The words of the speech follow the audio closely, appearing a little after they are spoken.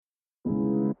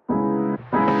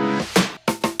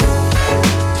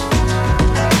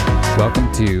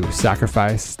Welcome to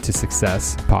Sacrifice to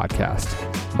Success podcast.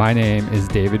 My name is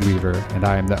David Weaver, and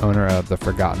I am the owner of the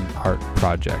Forgotten Art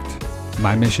Project.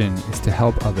 My mission is to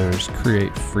help others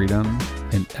create freedom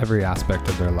in every aspect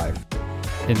of their life.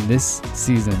 In this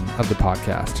season of the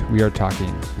podcast, we are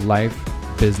talking life,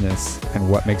 business, and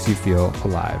what makes you feel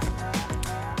alive.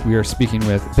 We are speaking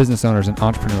with business owners and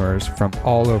entrepreneurs from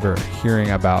all over,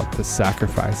 hearing about the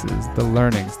sacrifices, the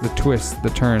learnings, the twists, the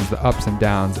turns, the ups and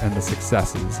downs, and the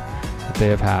successes that they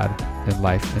have had in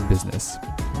life and business.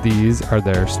 These are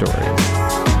their stories.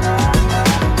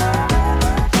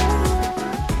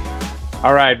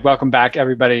 All right, welcome back,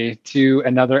 everybody, to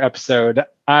another episode.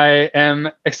 I am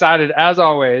excited, as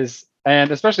always,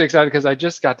 and especially excited because I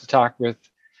just got to talk with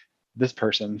this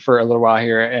person for a little while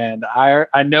here, and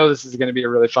I know this is going to be a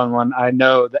really fun one. I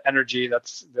know the energy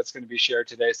that's going to be shared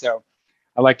today. So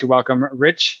I'd like to welcome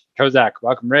Rich Kozak.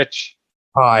 Welcome, Rich.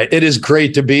 Hi, it is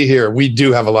great to be here. We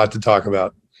do have a lot to talk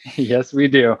about. Yes, we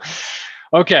do.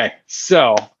 Okay,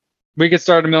 so we could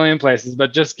start a million places,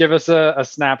 but just give us a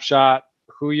snapshot,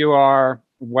 who you are,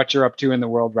 what you're up to in the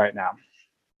world right now.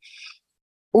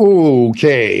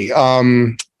 Okay.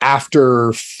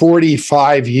 After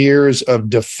 45 years of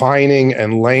defining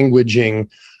and languaging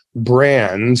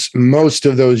brands, most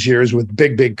of those years with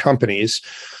big companies,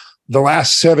 the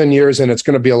last 7 years, and it's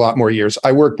going to be a lot more years,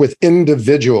 I work with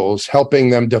individuals, helping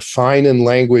them define and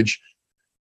language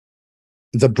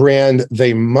the brand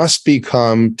they must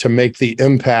become to make the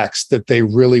impacts that they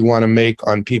really want to make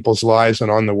on people's lives and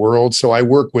on the world. So I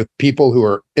work with people who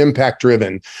are impact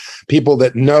driven, people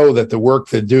that know that the work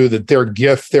they do, that their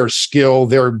gift, their skill,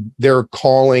 their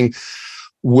calling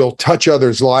will touch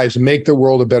others' lives, make the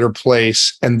world a better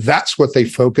place. And that's what they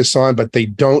focus on, but they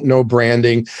don't know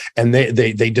branding, and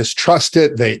they distrust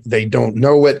it. They don't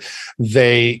know it.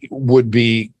 They would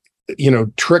be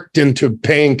tricked into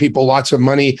paying people lots of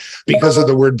money because of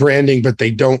the word branding, but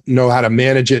they don't know how to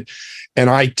manage it. And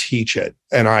I teach it,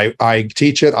 and I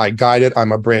teach it. I guide it.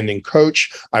 I'm a branding coach.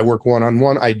 I work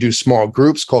one-on-one. I do small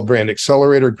groups called Brand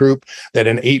Accelerator Group that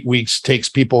in 8 weeks takes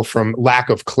people from lack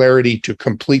of clarity to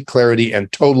complete clarity and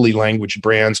totally language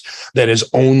brands that is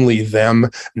only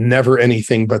them, never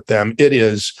anything but them. It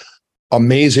is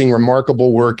amazing,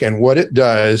 remarkable work. And what it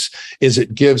does is it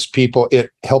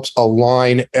helps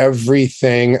align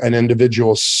everything an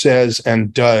individual says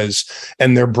and does,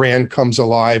 and their brand comes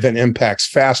alive and impacts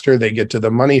faster. They get to the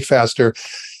money faster.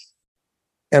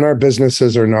 And our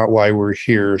businesses are not why we're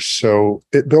here. So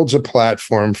it builds a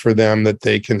platform for them that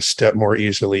they can step more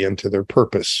easily into their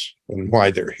purpose and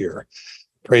why they're here.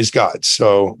 Praise God.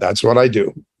 So that's what I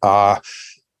do.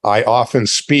 I often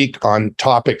speak on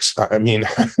topics. I mean,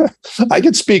 I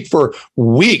could speak for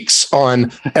weeks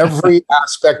on every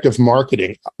aspect of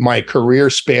marketing. My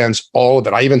career spans all of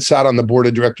it. I even sat on the board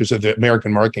of directors of the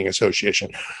American Marketing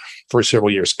Association for several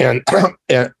years.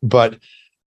 But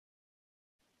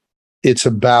it's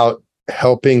about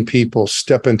helping people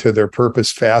step into their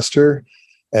purpose faster.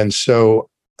 And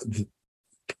so,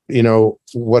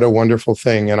 what a wonderful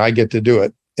thing. And I get to do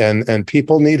it. And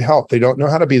people need help. They don't know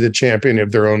how to be the champion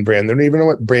of their own brand. They don't even know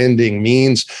what branding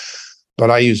means. But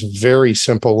I use very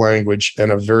simple language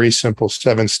and a very simple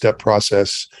 7-step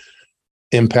process,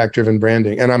 impact-driven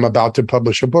branding. And I'm about to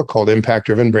publish a book called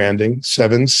Impact-Driven Branding,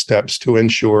 7 Steps to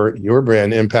Ensure Your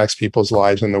Brand Impacts People's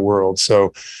Lives in the World.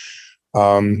 So,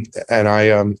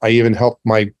 I even help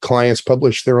my clients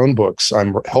publish their own books.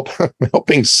 I'm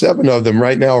helping 7 of them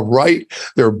right now write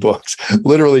their books.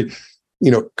 Literally,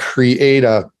 create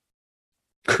a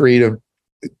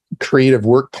creative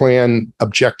work plan,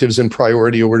 objectives in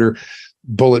priority order,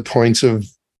 bullet points of,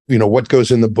 what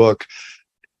goes in the book,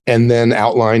 and then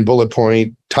outline, bullet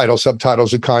point, title,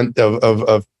 subtitles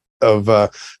of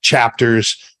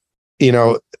chapters,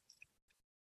 and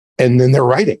then they're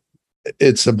writing.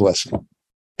 It's a blessing.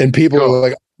 And people are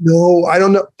like, no, I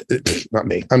don't know. Not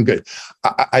me. I'm good.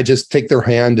 I just take their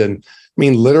hand, and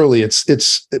literally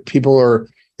it's people are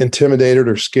intimidated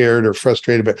or scared or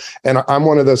frustrated. And I'm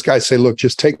one of those guys say, look,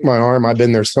 just take my arm. I've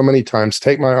been there so many times.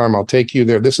 Take my arm. I'll take you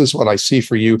there. This is what I see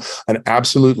for you. An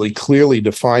absolutely clearly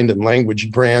defined and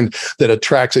language brand that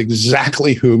attracts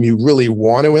exactly whom you really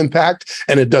want to impact.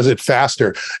 And it does it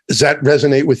faster. Does that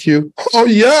resonate with you? Oh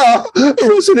yeah, it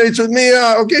resonates with me.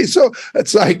 Yeah. Okay. So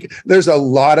it's like, there's a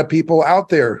lot of people out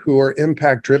there who are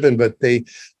impact driven, but they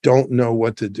don't know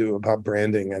what to do about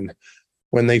branding. And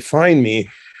when they find me,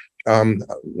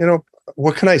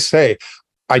 what can I say?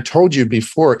 I told you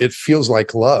before, it feels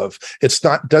like love.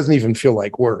 Doesn't even feel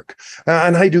like work.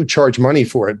 And I do charge money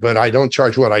for it, but I don't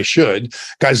charge what I should.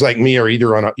 Guys like me are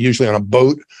either usually on a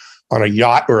boat, on a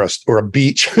yacht, or a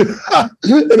beach,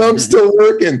 and I'm still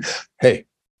working. Hey,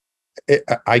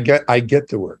 I get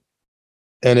the word,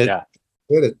 and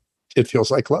it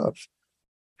feels like love,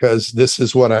 because this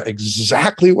is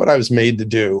exactly what I was made to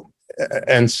do.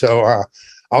 And so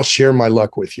I'll share my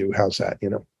luck with you. How's that?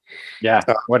 Yeah.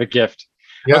 What a gift.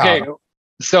 Yeah. Okay.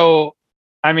 So,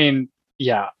 I mean,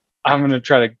 yeah, I'm going to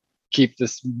try to keep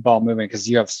this ball moving because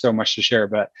you have so much to share.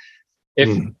 But if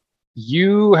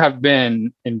you have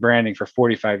been in branding for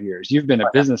 45 years, you've been a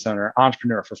business owner,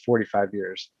 entrepreneur for 45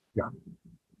 years. Yeah.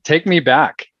 Take me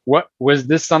back. What was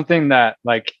this something that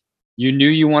like you knew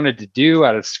you wanted to do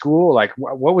out of school? Like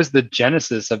what was the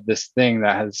genesis of this thing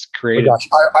that has created? Oh gosh,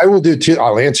 I will do too.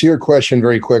 I'll answer your question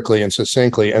very quickly and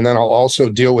succinctly, and then I'll also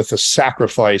deal with the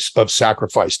sacrifice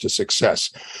to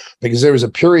success, because there was a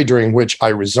period during which I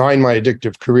resigned my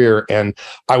addictive career and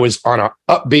I was on a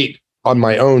upbeat on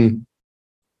my own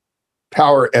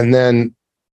power, and then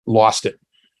lost it.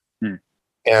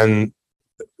 And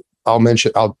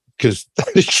because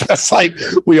that's like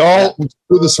we all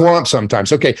through the swamp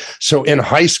sometimes. Okay. So in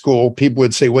high school, people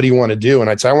would say, what do you want to do? And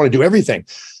I'd say, I want to do everything.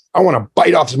 I want to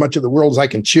bite off as much of the world as I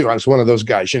can chew. I was one of those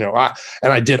guys, and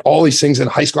I did all these things in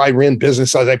high school. I ran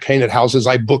businesses. I painted houses.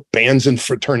 I booked bands and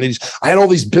fraternities. I had all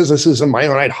these businesses of my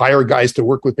own. I'd hire guys to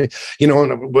work with me,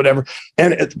 and whatever.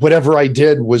 And whatever I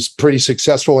did was pretty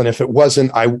successful. And if it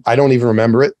wasn't, I don't even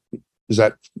remember it. Is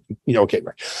that, okay,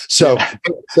 right. So,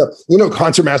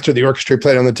 concertmaster of the orchestra,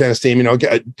 played on the tennis team,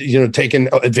 taking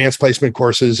advanced placement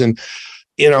courses and,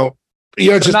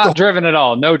 just not driven at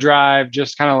all. No drive,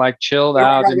 just kind of like chilled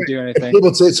out, didn't do anything. And people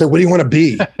would say, what do you want to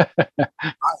be?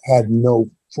 I had no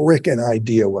freaking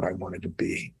idea what I wanted to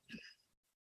be.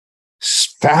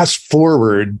 Fast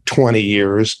forward 20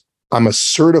 years, I'm a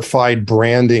certified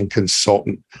branding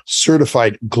consultant,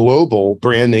 certified global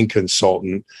branding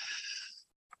consultant,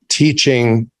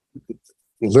 teaching,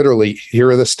 literally, here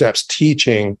are the steps,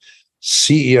 teaching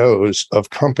CEOs of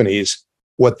companies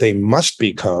what they must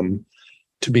become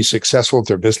to be successful with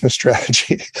their business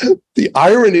strategy. The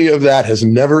irony of that has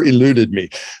never eluded me.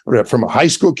 From a high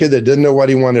school kid that didn't know what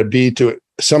he wanted to be to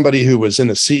somebody who was in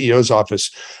a CEO's office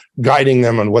guiding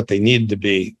them on what they needed to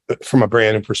be from a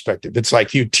branding perspective. It's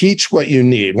like you teach what you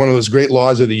need, one of those great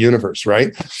laws of the universe,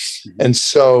 right? And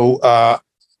so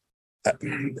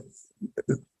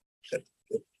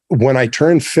when I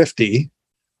turned 50,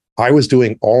 I was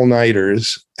doing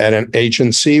all-nighters at an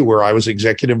agency where I was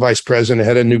executive vice president,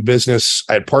 had a new business.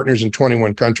 I had partners in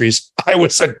 21 countries. I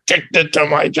was addicted to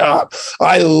my job.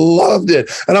 I loved it.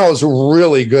 And I was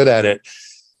really good at it.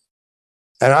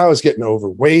 And I was getting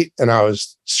overweight and I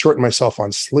was shorting myself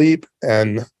on sleep.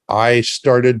 And I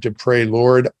started to pray,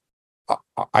 Lord,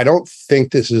 I don't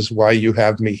think this is why you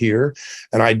have me here.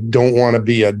 And I don't want to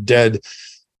be a dead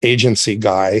agency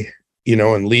guy,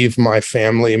 and leave my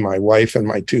family, my wife and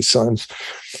my 2 sons.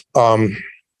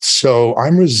 So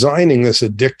I'm resigning this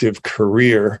addictive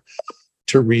career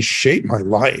to reshape my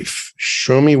life.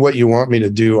 Show me what you want me to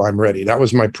do. I'm ready. That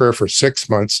was my prayer for 6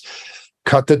 months.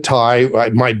 Cut the tie.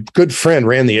 My good friend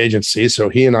ran the agency, so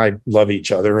he and I love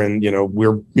each other, and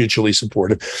we're mutually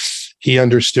supportive. He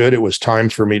understood it was time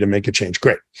for me to make a change.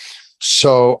 Great.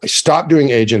 So I stopped doing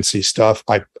agency stuff.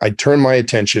 I turned my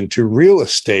attention to real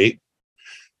estate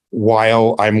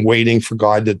while I'm waiting for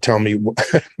God to tell me.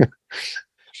 I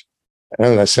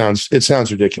know it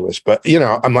sounds ridiculous, but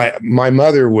my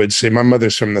mother would say, my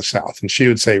mother's from the South, and she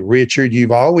would say, Richard,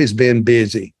 you've always been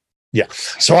busy. Yeah.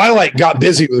 So I got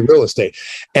busy with real estate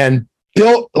and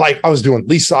built, I was doing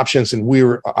lease options, and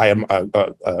I am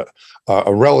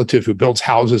a relative who builds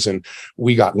houses, and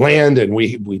we got land and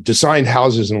we designed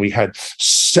houses, and we had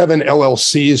 7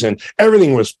 LLCs, and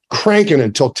everything was cranking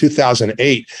until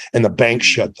 2008, and the bank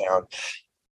shut down,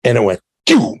 and it went,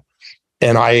 Phew!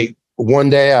 And one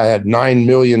day I had $9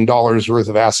 million worth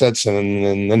of assets,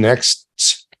 and then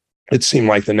it seemed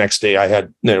like the next day I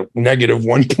had negative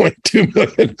 1.2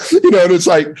 million, and it's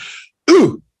like,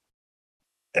 ooh.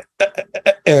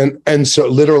 And so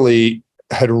literally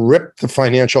had ripped the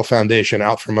financial foundation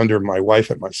out from under my wife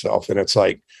and myself. And it's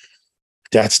like,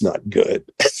 that's not good.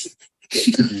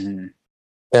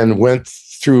 And went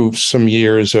through some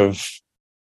years of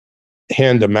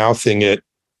hand to mouthing it.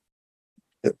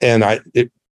 And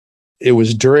it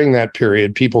was during that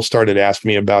period, people started asking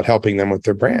me about helping them with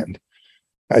their brand.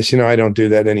 I said, I don't do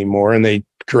that anymore. And they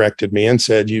corrected me and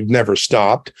said, you've never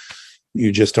stopped.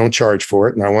 You just don't charge for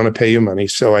it, and I want to pay you money.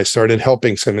 So I started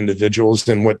helping some individuals.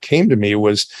 And what came to me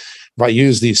was, if I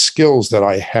use these skills that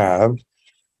I have,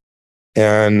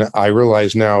 and I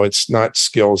realize now it's not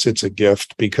skills, it's a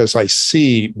gift, because I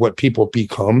see what people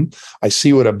become. I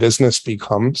see what a business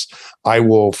becomes. I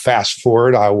will fast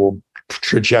forward. I will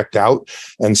project out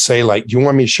and say, like, do you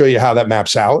want me to show you how that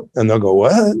maps out? And they'll go,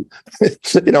 what?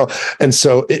 And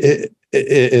so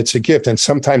it's a gift. And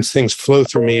sometimes things flow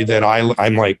through me that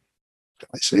I'm like, did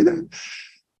I say that?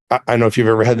 I don't know if you've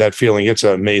ever had that feeling. It's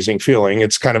an amazing feeling.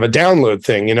 It's kind of a download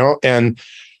thing, and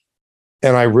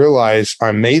I realize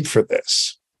I'm made for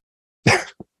this.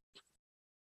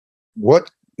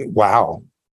 What? Wow.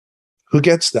 Who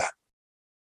gets that?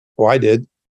 Well, I did.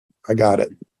 I got it.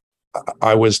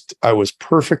 I was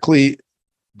perfectly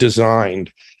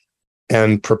designed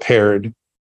and prepared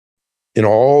in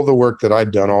all the work that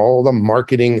I've done, all the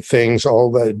marketing things,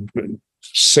 all the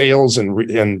sales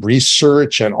and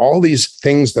research and all these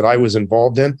things that I was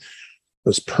involved in,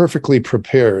 was perfectly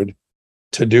prepared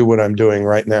to do what I'm doing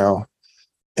right now.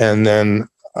 And then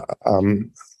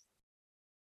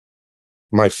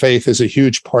my faith is a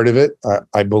huge part of it.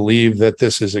 I believe that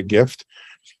this is a gift,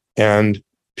 and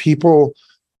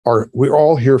we're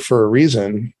all here for a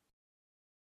reason.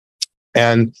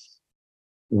 And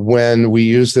when we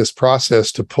use this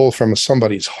process to pull from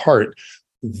somebody's heart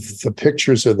the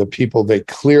pictures of the people they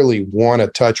clearly want to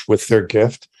touch with their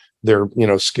gift, their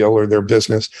skill or their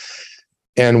business,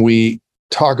 and we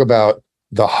talk about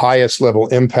the highest level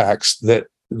impacts that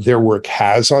their work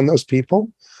has on those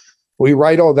people, we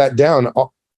write all that down.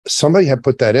 Somebody had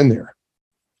put that in there.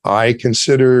 I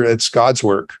consider it's God's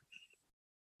work.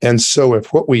 And so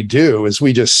if what we do is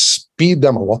we just speed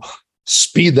them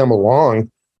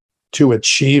along to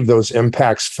achieve those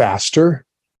impacts faster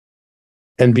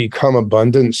and become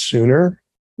abundant sooner,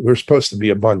 we're supposed to be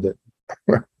abundant.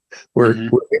 We're going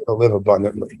to live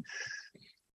abundantly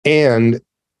and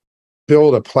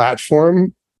build a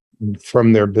platform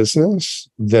from their business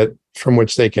from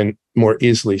which they can more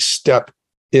easily step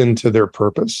into their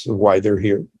purpose of why they're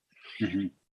here.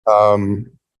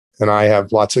 And I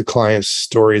have lots of clients'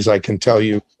 stories I can tell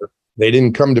you. They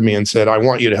didn't come to me and said, I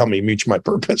want you to help me reach my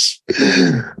purpose.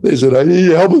 They said, I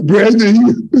need help with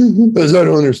branding because I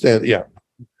don't understand. Yeah.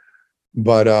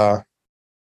 But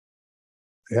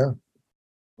yeah.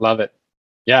 Love it.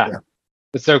 Yeah.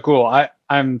 It's so cool.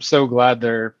 I'm so glad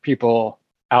there are people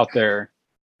out there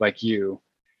like you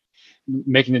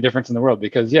making a difference in the world,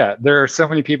 because there are so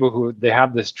many people who they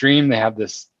have this dream, they have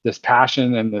this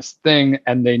passion and this thing,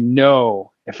 and they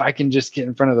know if I can just get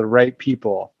in front of the right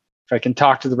people, if I can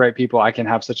talk to the right people, I can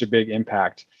have such a big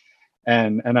impact.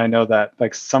 And I know that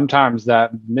like sometimes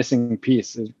that missing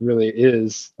piece really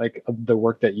is like the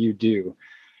work that you do.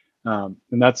 And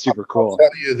that's super cool. I'll tell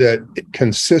you that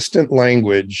consistent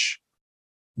language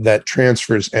that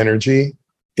transfers energy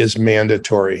is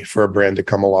mandatory for a brand to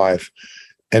come alive.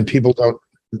 And people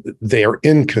they are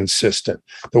inconsistent.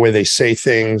 The way they say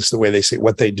things, the way they say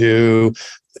what they do,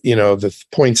 the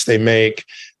points they make,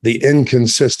 the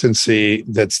inconsistency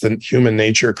that's the human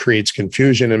nature creates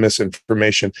confusion and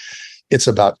misinformation. It's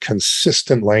about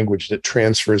consistent language that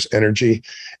transfers energy.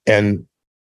 And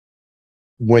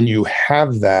when you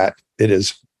have that, it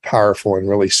is powerful and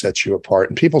really sets you apart.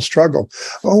 And people struggle.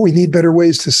 Oh, we need better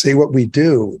ways to say what we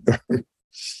do.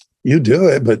 You do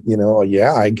it, but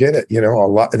I get it. A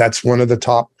lot. That's one of the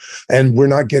top, and we're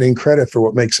not getting credit for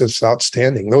what makes us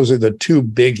outstanding. Those are the two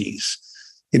biggies.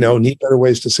 Need better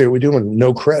ways to say what we do, and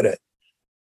no credit.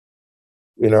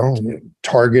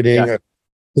 Targeting,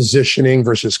 positioning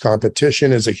versus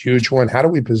competition is a huge one. How do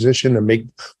we position to make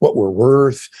what we're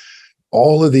worth?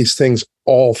 All of these things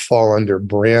all fall under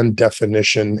brand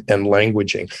definition and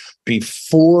languaging.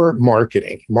 Before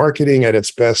marketing at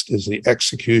its best is the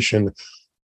execution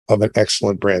of an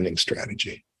excellent branding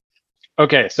strategy.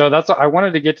 Okay, so that's I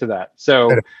wanted to get to that. So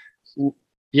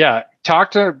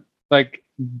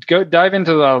go dive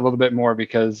into that a little bit more,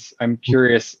 because I'm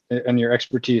curious in your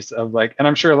expertise of and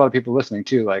I'm sure a lot of people listening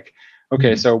too,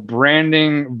 so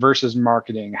branding versus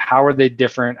marketing, how are they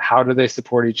different? How do they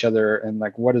support each other? And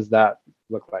what does that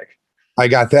look like? I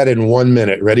got that in 1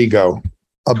 minute. Ready, go.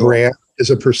 A brand is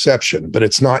a perception, but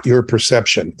it's not your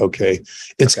perception. Okay.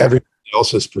 It's everybody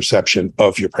else's perception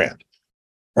of your brand,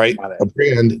 right? A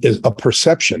brand is a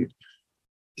perception.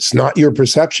 It's not your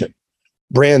perception.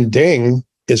 Branding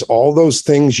is all those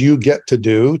things you get to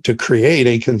do to create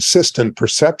a consistent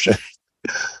perception.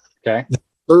 That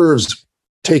serves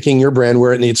taking your brand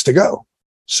where it needs to go.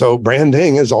 So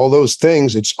branding is all those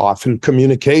things. It's often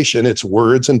communication. It's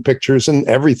words and pictures and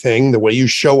everything. The way you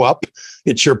show up.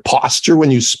 It's your posture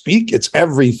when you speak. It's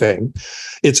everything.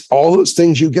 It's all those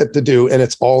things you get to do. And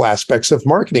it's all aspects of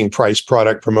marketing: price,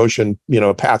 product, promotion,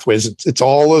 pathways. It's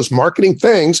all those marketing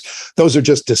things. Those are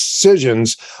just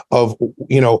decisions of,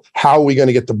 how are we going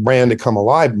to get the brand to come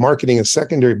alive? Marketing is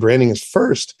secondary, branding is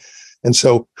first. And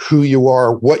so who you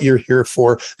are, what you're here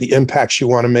for, the impacts you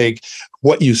want to make,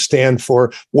 what you stand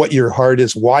for, what your heart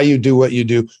is, why you do what you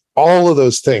do, all of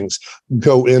those things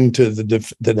go into the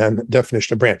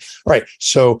definition of brand. All right.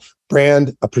 So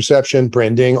brand, a perception,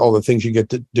 branding, all the things you get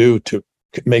to do to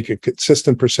make a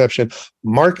consistent perception.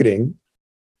 Marketing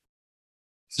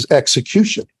is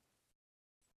execution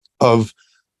of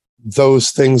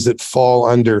those things that fall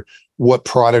under what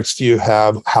products do you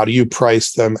have? How do you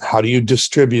price them? How do you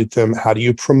distribute them? How do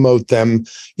you promote them?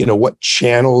 What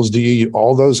channels do you use?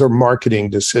 All those are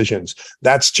marketing decisions.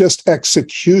 That's just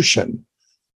execution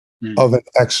of an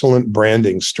excellent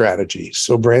branding strategy.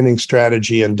 So branding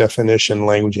strategy and definition,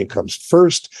 languaging comes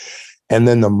first, and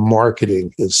then the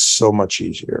marketing is so much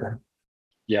easier.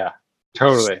 Yeah,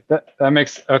 totally. That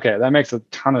makes a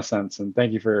ton of sense. And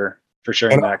thank you for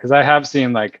sharing that. Because I have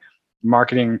seen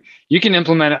marketing, you can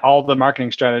implement all the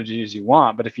marketing strategies you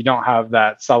want, but if you don't have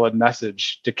that solid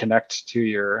message to connect to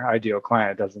your ideal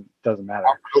client, it doesn't matter.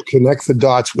 I'll connect the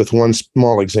dots with one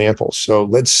small example. So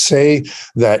let's say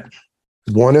that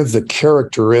one of the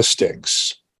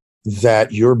characteristics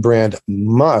that your brand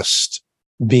must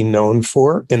be known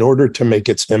for in order to make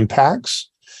its impacts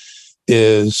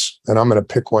is, and I'm going to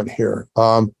pick one here,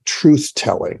 truth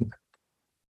telling.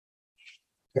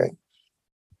 Okay.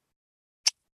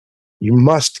 You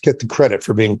must get the credit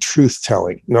for being truth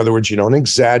telling. In other words, you don't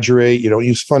exaggerate, you don't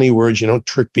use funny words, you don't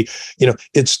trick people,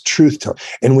 it's truth telling.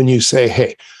 And when you say,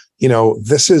 hey,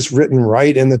 this is written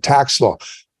right in the tax law,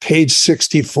 page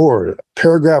 64,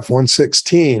 paragraph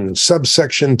 116,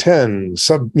 subsection 10,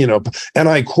 and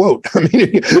I quote,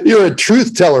 you're a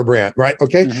truth teller brand, right?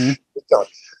 Okay. Mm-hmm.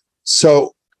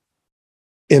 So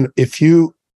if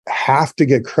you have to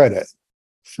get credit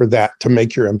for that to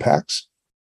make your impacts,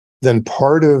 then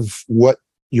part of what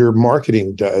your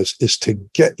marketing does is to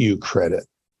get you credit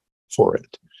for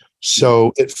it.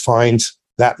 So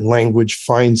that language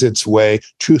finds its way,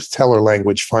 truth teller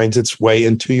language finds its way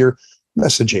into your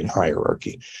messaging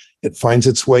hierarchy. It finds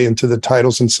its way into the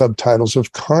titles and subtitles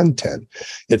of content.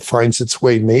 It finds its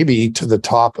way maybe to the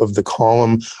top of the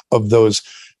column of those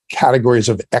categories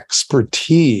of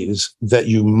expertise that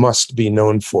you must be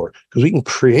known for, because we can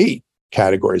create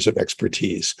categories of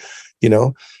expertise,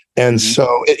 And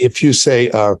so if you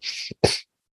say,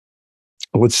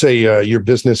 let's say your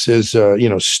business is,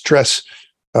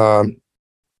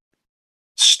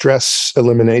 stress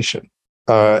elimination.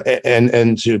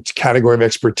 And category of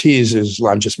expertise is,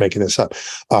 I'm just making this up,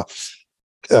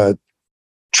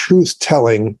 truth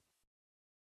telling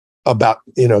about,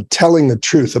 telling the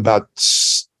truth about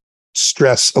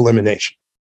stress elimination.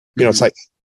 It's like,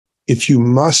 if you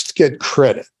must get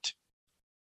credit,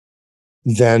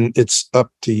 then it's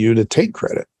up to you to take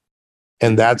credit.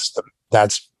 And that's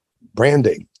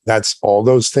branding. That's all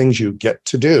those things you get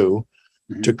to do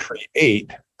to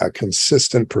create a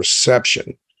consistent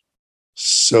perception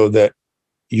so that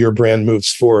your brand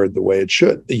moves forward the way it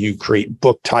should. You create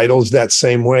book titles that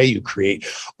same way. You create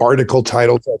article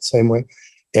titles that same way.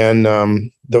 And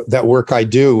that work I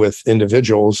do with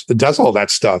individuals, it does all that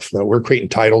stuff. We're creating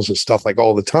titles and stuff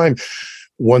all the time.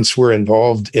 Once we're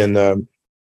involved in,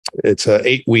 it's a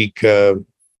 8-week,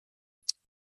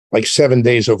 7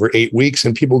 days over 8 weeks.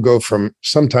 And people go from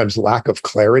sometimes lack of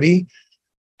clarity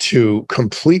to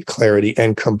complete clarity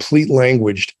and complete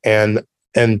language and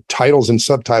titles and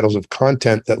subtitles of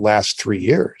content that last 3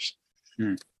 years,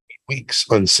 8 weeks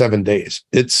on 7 days.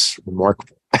 It's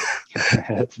remarkable.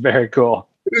 That's very cool.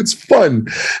 It's fun.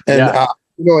 And,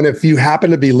 and if you happen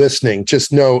to be listening,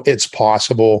 just know it's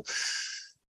possible.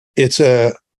 It's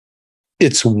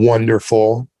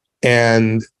wonderful,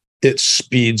 and it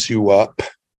speeds you up,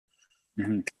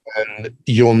 and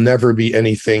you'll never be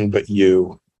anything but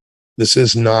you. This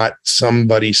is not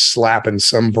somebody slapping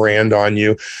some brand on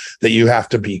you that you have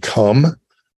to become.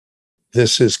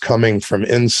 This is coming from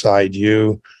inside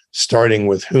you, starting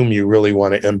with whom you really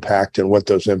want to impact and what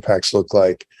those impacts look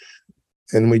like.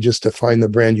 And we just define the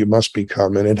brand you must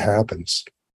become, and it happens.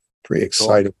 Pretty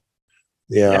exciting.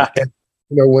 Cool. Yeah. And,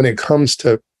 when it comes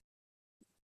to,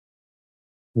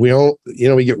 we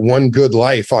get one good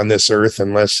life on this earth,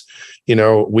 unless,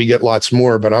 we get lots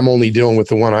more, but I'm only dealing with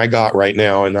the one I got right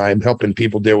now, and I'm helping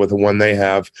people deal with the one they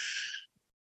have.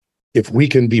 If we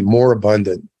can be more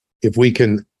abundant, if we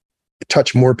can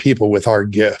touch more people with our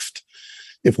gift,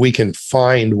 if we can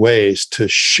find ways to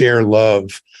share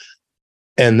love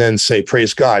and then say,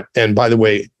 praise God. And by the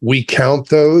way, we count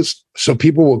those. So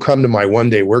people will come to my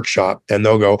one-day workshop and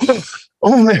they'll go,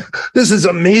 oh man, this is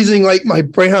amazing. Like my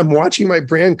brand, I'm watching my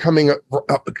brand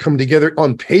come together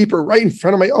on paper right in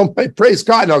front of my, praise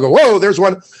God. And I'll go, whoa, there's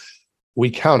one.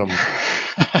 We count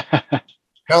them.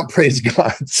 Don't praise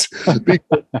gods.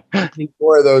 Because there's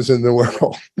more of those in the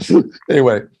world.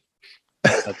 Anyway.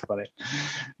 That's funny.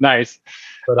 Nice.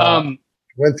 But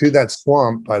went through that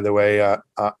swamp, by the way,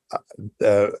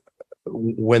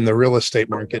 when the real estate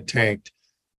market tanked.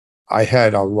 I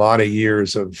had a lot of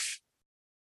years of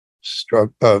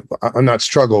struggle. I'm not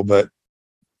struggle, but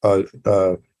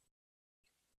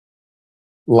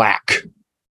lack.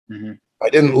 Mm-hmm. I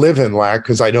didn't live in lack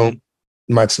because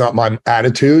it's not my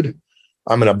attitude.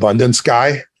 I'm an abundance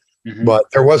guy, Mm-hmm. but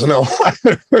there wasn't a lot.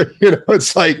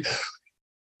 It's like,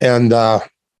 and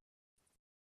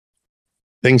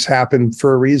things happen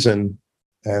for a reason,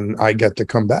 and I get to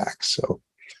come back. So,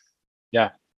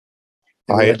 yeah,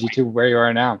 it led you to where you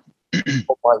are now.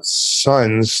 My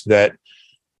sons that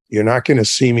you're not going to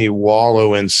see me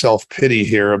wallow in self-pity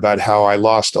here about how I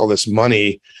lost all this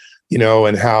money,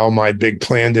 and how my big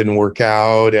plan didn't work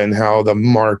out and how the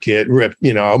market ripped,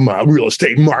 my real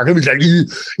estate market was like,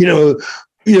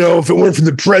 if it weren't for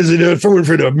the president, if it weren't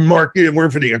for the market, if it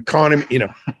weren't for the economy,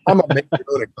 I'm a make your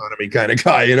own economy kind of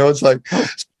guy, it's like,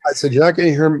 I said, you're not going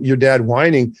to hear your dad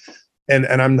whining, and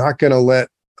I'm not going to let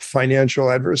financial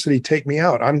adversity take me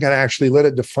out. I'm going to actually let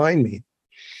it define me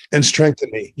and strengthen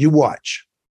me. You watch.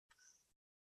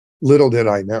 Little did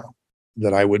I know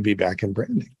that I would be back in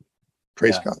branding.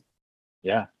 Praise God.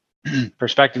 Yeah.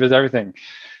 Perspective is everything.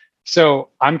 So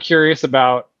I'm curious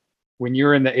about when you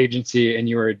were in the agency and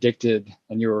you were addicted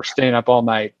and you were staying up all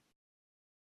night,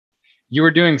 you were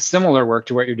doing similar work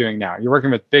to what you're doing now. You're working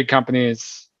with big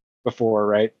companies before,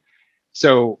 right?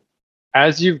 So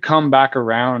as you've come back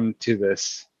around to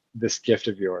this gift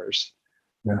of yours,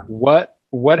 what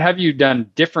have you done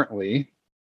differently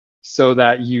so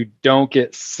that you don't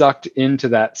get sucked into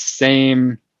that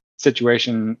same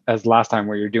situation as last time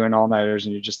where you're doing all-nighters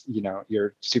and you're just,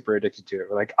 you're super addicted to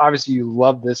it? Like, obviously you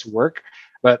love this work,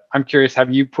 but I'm curious,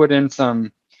 have you put in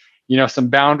some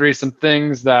boundaries, some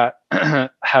things that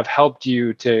have helped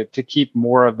you to keep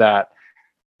more of that,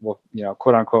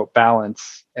 quote unquote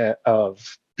balance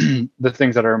of the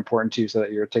things that are important to you so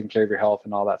that you're taking care of your health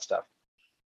and all that stuff?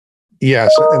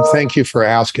 Yes, and thank you for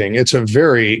asking. It's a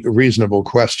very reasonable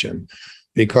question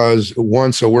because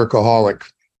once a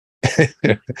workaholic,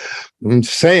 I'm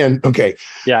saying, okay,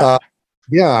 yeah,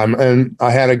 and I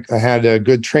had a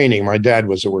good training. My dad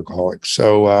was a workaholic,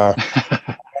 so I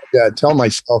tell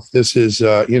myself this is,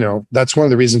 that's one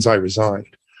of the reasons I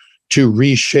resigned, to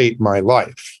reshape my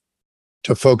life,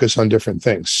 to focus on different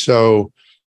things. So,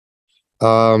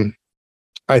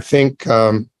 I think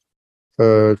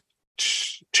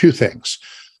two things.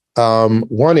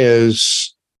 One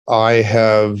is I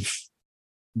have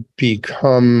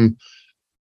become.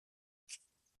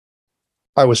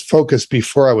 I was focused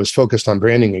before I was focused on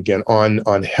branding again,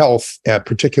 on health,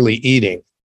 particularly eating.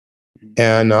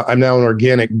 And I'm now an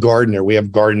organic gardener. We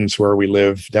have gardens where we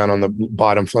live down on the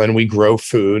bottom floor, and we grow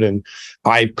food. And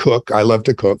I cook. I love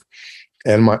to cook.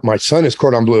 And my son is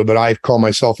cordon bleu, but I call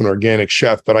myself an organic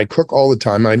chef. But I cook all the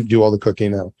time. I do all the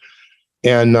cooking now,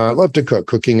 and I love to cook.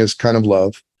 Cooking is kind of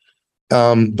love,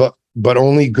 but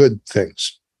only good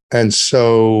things. And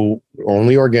so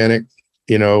only organic.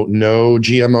 No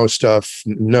GMO stuff,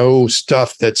 no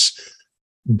stuff that's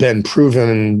been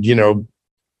proven,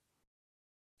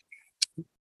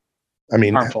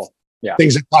 harmful. Yeah.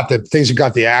 Things that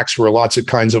got the axe were lots of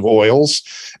kinds of oils.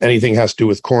 Anything has to do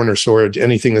with corn or soy,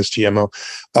 anything that's GMO,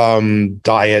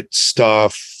 diet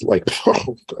stuff like,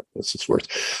 oh God, this is worse.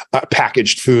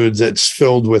 Packaged foods that's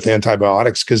filled with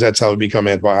antibiotics because that's how we become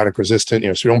antibiotic resistant.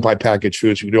 So we don't buy packaged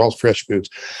foods. We do all fresh foods,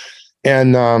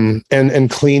 and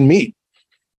clean meat.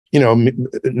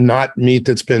 Not meat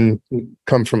that's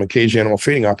come from a cage animal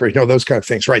feeding operation. Those kind of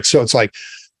things, right? So it's like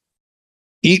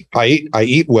I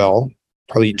eat well.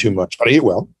 Probably eat too much, but I eat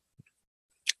well,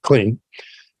 clean,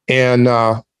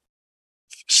 and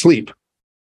sleep.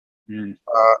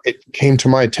 It came to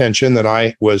my attention that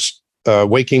I was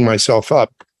waking myself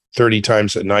up 30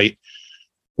 times a night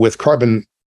with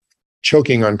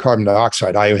choking on carbon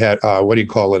dioxide. I had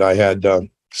I had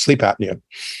sleep apnea.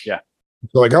 Yeah.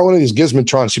 So I got one of these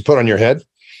gizmotrons you put on your head.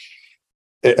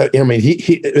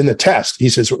 He in the test, he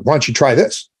says, "Why don't you try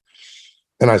this?"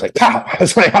 And I was like, "Pow!" I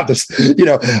was like, "This,"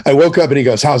 I woke up and he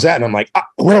goes, "How's that?" And I'm like,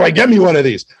 "Where do I get me one of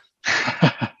these?"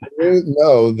 I didn't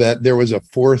know that there was a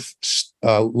fourth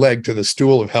leg to the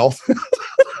stool of health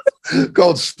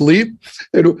called sleep.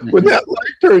 And when that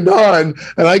light turned on,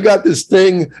 and I got this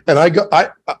thing, and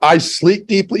I sleep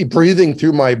deeply, breathing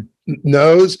through my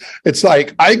nose. It's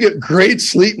like I get great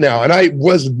sleep now, and I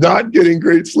was not getting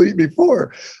great sleep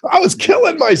before. I was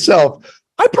killing myself.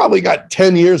 I probably got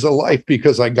 10 years of life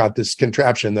because I got this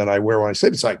contraption that I wear when I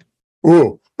sleep. It's like,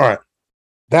 ooh, all right.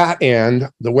 That, and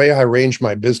the way I arrange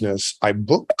my business, I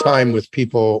book time with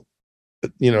people,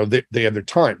 they have their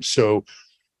time. So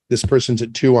this person's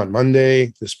at 2 on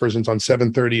Monday, this person's on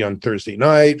 7:30 on Thursday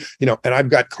night, and I've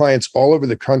got clients all over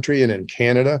the country and in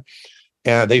Canada.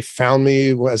 And they found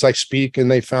me as I speak, and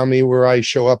they found me where I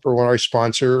show up or where I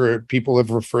sponsor, or people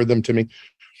have referred them to me.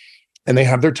 And they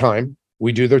have their time.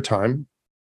 We do their time,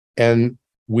 and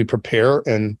we prepare.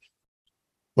 And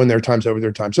when their time's over,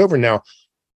 their time's over. Now,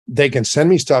 they can send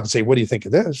me stuff and say, "What do you think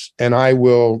of this?" And I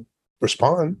will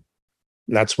respond.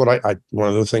 And that's what I one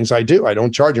of the things I do. I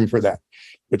don't charge them for that,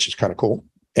 which is kind of cool.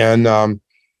 And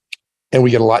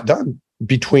we get a lot done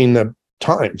between the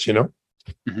times,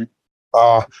 Mm-hmm.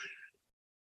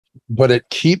 But it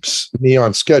keeps me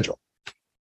on schedule.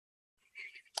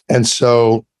 And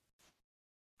so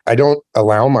I don't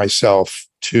allow myself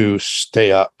to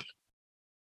stay up.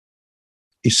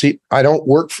 You see, I don't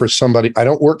work for somebody. I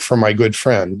don't work for my good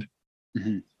friend.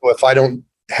 Mm-hmm. Well, if I don't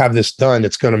have this done,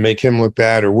 it's going to make him look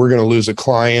bad, or we're going to lose a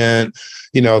client.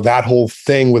 That whole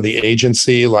thing with the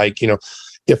agency,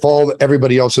 if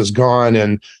everybody else is gone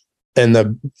and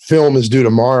the film is due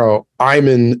tomorrow,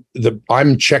 I'm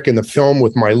checking the film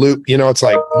with my loop. It's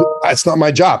like, it's not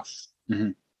my job.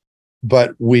 Mm-hmm.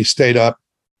 But we stayed up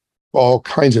all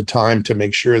kinds of time to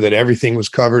make sure that everything was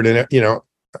covered. And,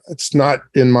 it's not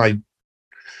in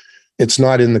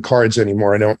the cards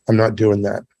anymore. I'm not doing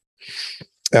that.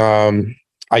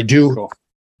 I do. Cool.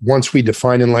 Once we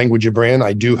define and language a brand,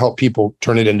 I do help people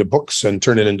turn it into books and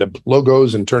turn it into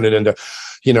logos and turn it into,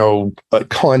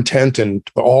 content and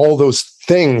all those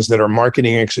things that are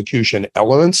marketing execution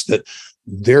elements that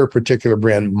their particular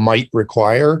brand might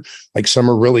require. Like, some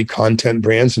are really content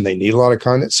brands and they need a lot of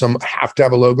content. Some have to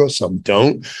have a logo, some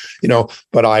don't,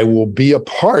 but I will be a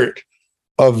part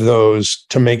of those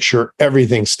to make sure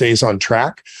everything stays on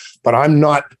track. But I'm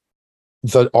not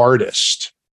the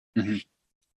artist. Mm-hmm.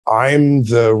 I'm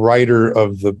the writer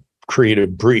of the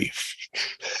creative brief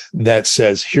that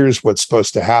says, here's what's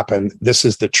supposed to happen. This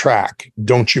is the track.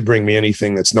 Don't you bring me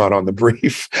anything that's not on the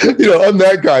brief. I'm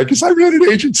that guy, because I run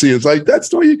an agency. It's like, that's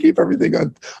the way you keep everything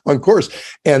on course.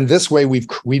 And this way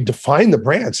we've defined the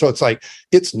brand. So it's like,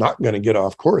 it's not going to get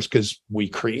off course because we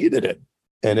created it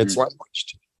and it's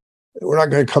languaged. We're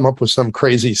not going to come up with some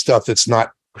crazy stuff that's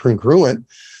not congruent.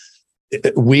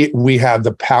 We have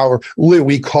the power.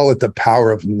 We call it the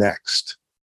power of next.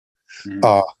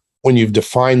 When you've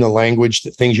defined the language,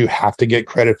 the things you have to get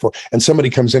credit for, and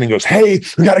somebody comes in and goes, "Hey,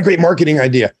 we got a great marketing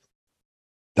idea."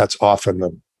 That's often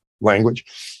the language.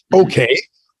 Okay,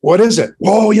 what is it?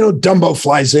 Well, Dumbo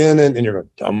flies in, and you're going,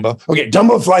 Dumbo. Okay,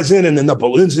 Dumbo flies in, and then the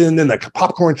balloons in, and the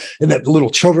popcorn, and the little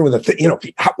children with the thing. What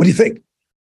do you think?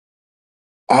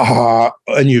 I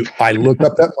look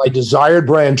up at my desired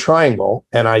brand triangle,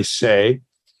 and I say,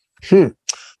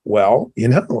 well,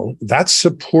 that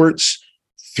supports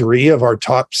 3 of our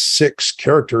top 6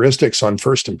 characteristics on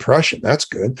first impression. That's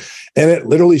good. And it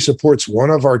literally supports 1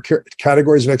 of our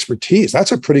categories of expertise.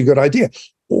 That's a pretty good idea.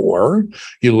 Or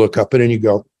you look up it and you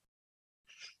go,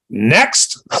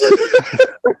 next.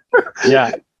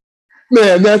 Yeah.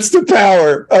 Man, that's the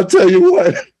power. I'll tell you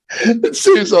what. It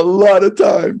saves a lot of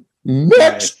time. Next.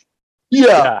 Nice.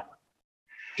 Yeah.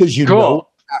 Because you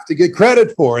have to get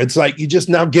credit for it. It's like, you just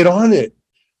now get on it.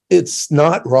 It's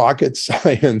not rocket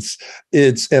science.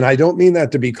 And I don't mean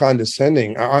that to be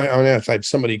condescending. I had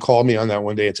somebody called me on that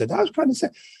one day and said, I was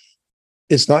condescending.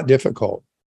 It's not difficult.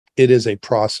 It is a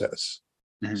process.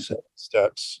 7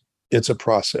 steps. It's a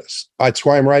process. That's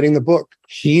why I'm writing the book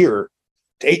here.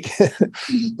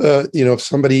 If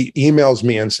somebody emails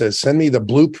me and says, send me the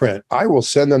blueprint, I will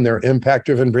send them their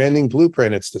impact-driven branding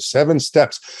blueprint. It's the 7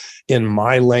 steps in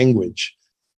my language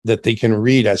that they can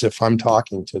read as if I'm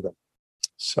talking to them.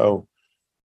 So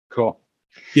cool.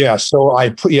 Yeah. So I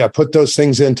put those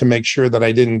things in to make sure that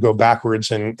I didn't go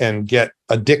backwards and get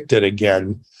addicted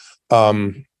again.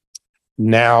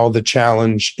 Now the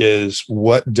challenge is,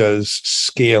 what does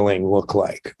scaling look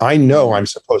like? I know I'm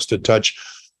supposed to touch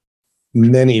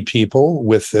many people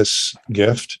with this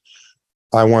gift.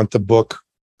 I want the book.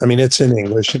 I mean, it's in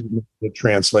English and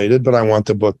translated, but I want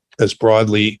the book as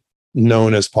broadly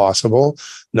known as possible.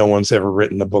 No one's ever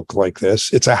written a book like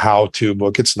this. It's a how-to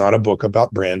book. It's not a book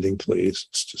about branding, please.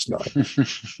 It's just not.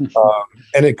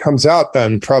 And it comes out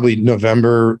in probably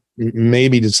November,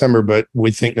 maybe December, but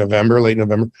we think November, late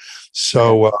November.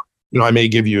 So, I may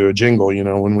give you a jingle,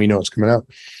 when we know it's coming out.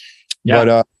 Yeah.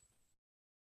 But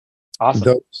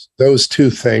awesome. Those 2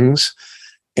 things.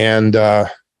 And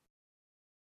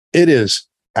it is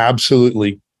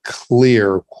absolutely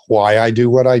clear why I do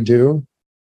what I do.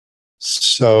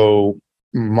 So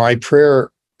my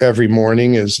prayer every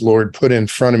morning is, Lord, put in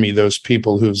front of me those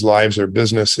people whose lives or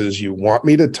businesses you want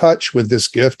me to touch with this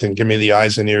gift, and give me the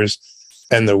eyes and ears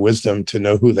and the wisdom to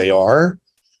know who they are.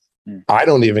 I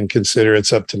don't even consider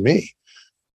it's up to me,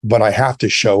 but I have to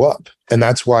show up. And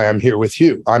that's why I'm here with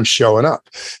you. I'm showing up.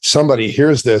 Somebody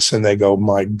hears this and they go,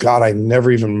 my God, I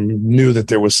never even knew that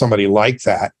there was somebody like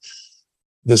that.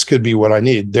 This could be what I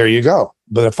need. There you go.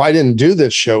 But if I didn't do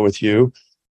this show with you,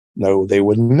 no, they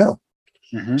wouldn't know.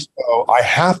 Mm-hmm. So I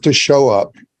have to show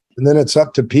up, and then it's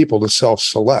up to people to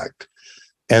self-select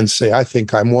and say, I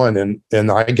think I'm one.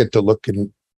 And I get to look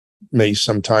and may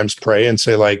sometimes pray and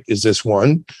say, like, is this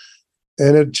one?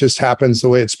 And it just happens the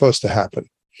way it's supposed to happen.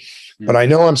 Mm-hmm. But I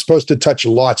know I'm supposed to touch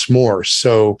lots more.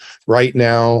 So right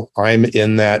now I'm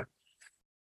in that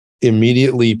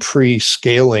immediately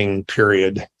pre-scaling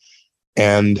period.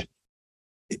 And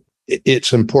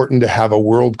it's important to have a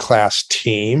world-class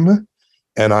team.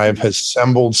 And I've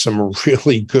assembled some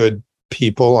really good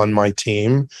people on my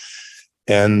team.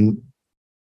 And,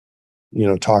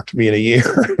 talk to me in a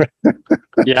year.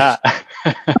 Yeah.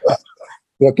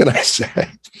 What can I say?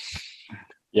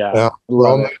 Yeah.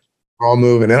 We're all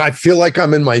moving. And I feel like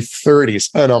I'm in my 30s,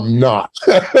 and I'm not.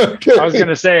 I was going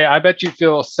to say, I bet you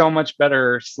feel so much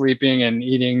better sleeping and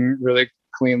eating really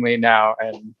cleanly now,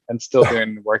 and still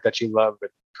doing the work that you love, but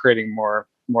creating more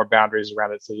boundaries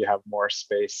around it so you have more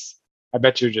space. I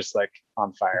bet you're just like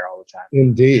on fire all the time.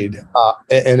 Indeed.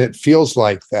 And it feels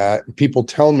like that. People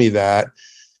tell me that,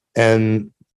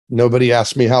 and nobody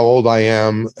asks me how old I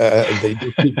am. They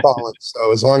do keep calling.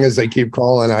 So as long as they keep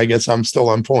calling, I guess I'm still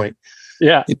on point.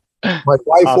 Yeah. My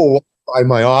wife will walk by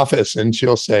my office and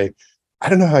she'll say, I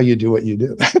don't know how you do what you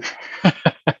do.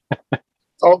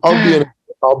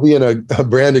 I'll be in a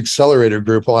brand accelerator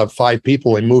group. I'll have 5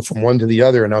 people and move from one to the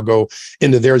other, and I'll go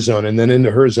into their zone and then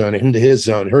into her zone, into his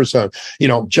zone, her zone,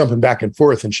 jumping back and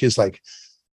forth. And she's like,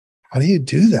 how do you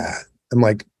do that? I'm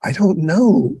like, I don't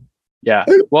know. Yeah.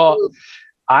 Well,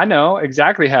 I know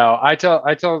exactly how. I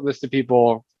tell this to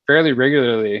people fairly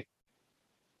regularly.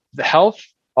 The health,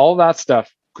 all that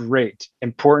stuff, great,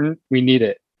 important. We need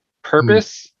it.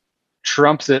 Purpose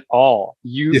trumps it all.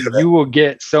 You will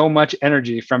get so much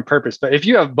energy from purpose. But if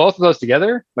you have both of those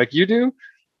together, like you do,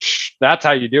 that's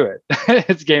how you do it.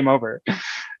 It's game over.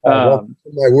 Welcome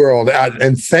to my world.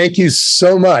 And thank you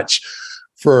so much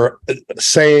for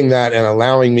saying that and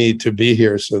allowing me to be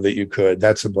here so that you could.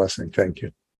 That's a blessing. Thank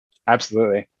you.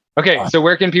 Absolutely. Okay. So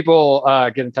where can people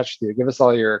get in touch with you? Give us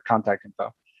all your contact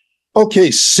info.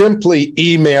 Okay. Simply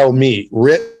email me,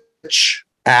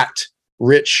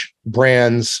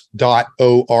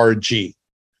 rich@richbrands.org.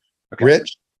 Okay.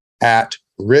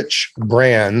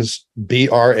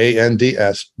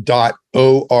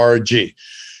 rich@richbrands.org.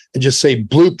 And just say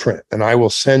blueprint, and I will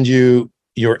send you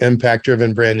your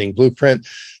impact-driven branding blueprint.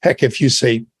 Heck, if you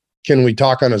say, can we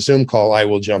talk on a Zoom call? I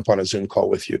will jump on a Zoom call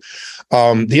with you.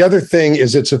 The other thing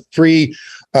is, it's a free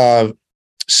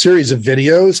series of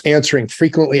videos answering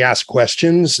frequently asked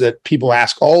questions that people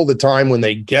ask all the time when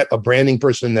they get a branding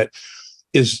person that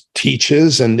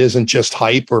teaches and isn't just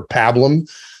hype or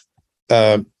pablum.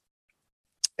 And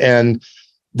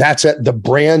that's at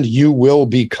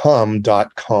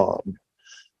thebrandyouwillbecome.com.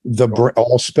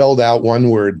 All spelled out, one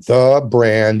word,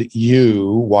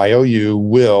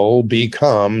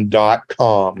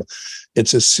 thebrandyouwillbecome.com.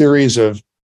 It's a series of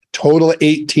total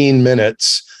 18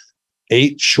 minutes,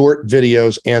 8 short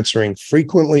videos answering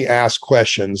frequently asked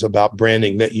questions about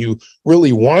branding that you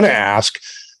really want to ask,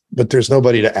 but there's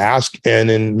nobody to ask. And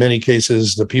in many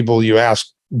cases, the people you ask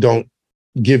don't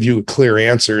give you clear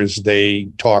answers. They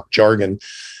talk jargon.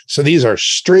 So these are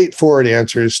straightforward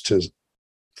answers to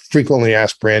frequently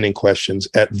asked branding questions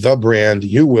at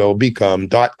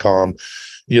thebrandyouwillbecome.com.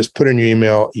 You just put in your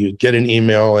email, you get an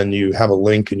email, and you have a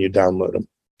link and you download them.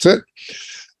 That's it.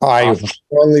 I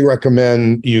strongly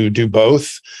recommend you do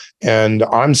both. And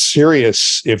I'm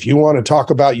serious. If you want to talk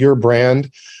about your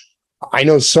brand, I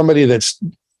know somebody that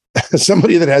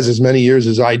has as many years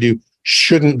as I do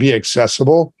shouldn't be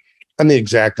accessible. I'm the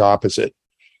exact opposite.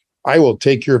 I will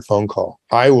take your phone call.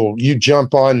 You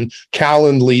jump on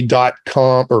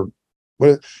Calendly.com or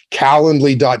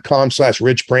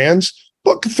Calendly.com/richbrands,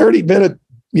 book a 30-minute,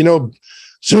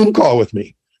 Zoom call with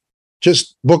me.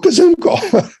 Just book a Zoom call.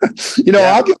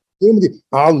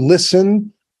 I'll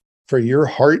listen for your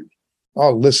heart.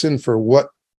 I'll listen for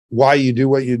why you do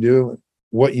what you do,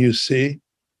 what you see.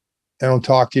 And I'll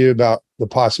talk to you about the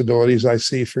possibilities I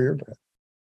see for your brand.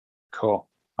 Cool.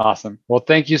 Awesome. Well,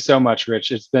 thank you so much,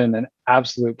 Rich. It's been an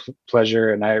absolute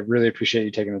pleasure, and I really appreciate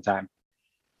you taking the time.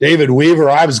 David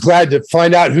Weaver, I was glad to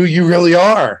find out who you really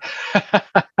are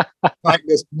on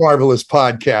this marvelous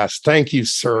podcast. Thank you,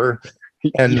 sir.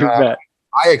 And You bet.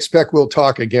 I expect we'll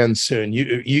talk again soon.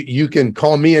 You can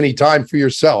call me anytime for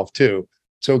yourself too.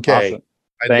 It's okay. Awesome.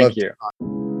 Thank you.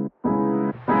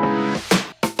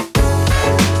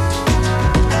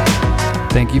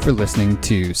 Thank you for listening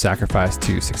to Sacrifice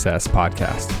to Success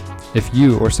podcast. If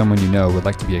you or someone you know would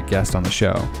like to be a guest on the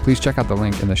show, please check out the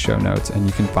link in the show notes and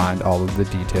you can find all of the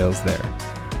details there.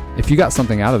 If you got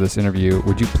something out of this interview,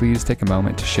 would you please take a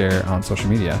moment to share on social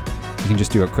media? You can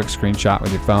just do a quick screenshot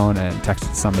with your phone and text it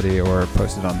to somebody or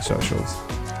post it on the socials.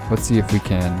 Let's see if we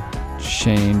can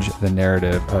change the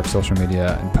narrative of social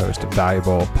media and post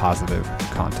valuable, positive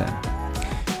content.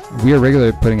 We are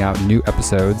regularly putting out new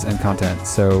episodes and content,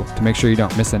 so to make sure you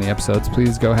don't miss any episodes,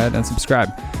 please go ahead and subscribe.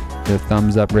 Your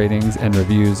thumbs up ratings and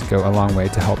reviews go a long way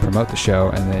to help promote the show,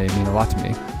 and they mean a lot to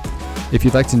me. If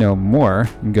you'd like to know more,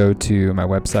 you can go to my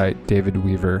website,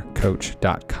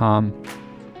 davidweavercoach.com,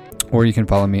 or you can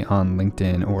follow me on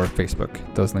LinkedIn or Facebook.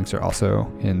 Those links are also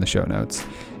in the show notes.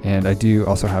 And I do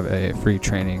also have a free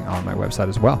training on my website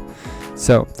as well.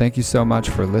 So thank you so much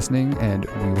for listening, and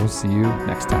we will see you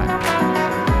next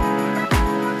time.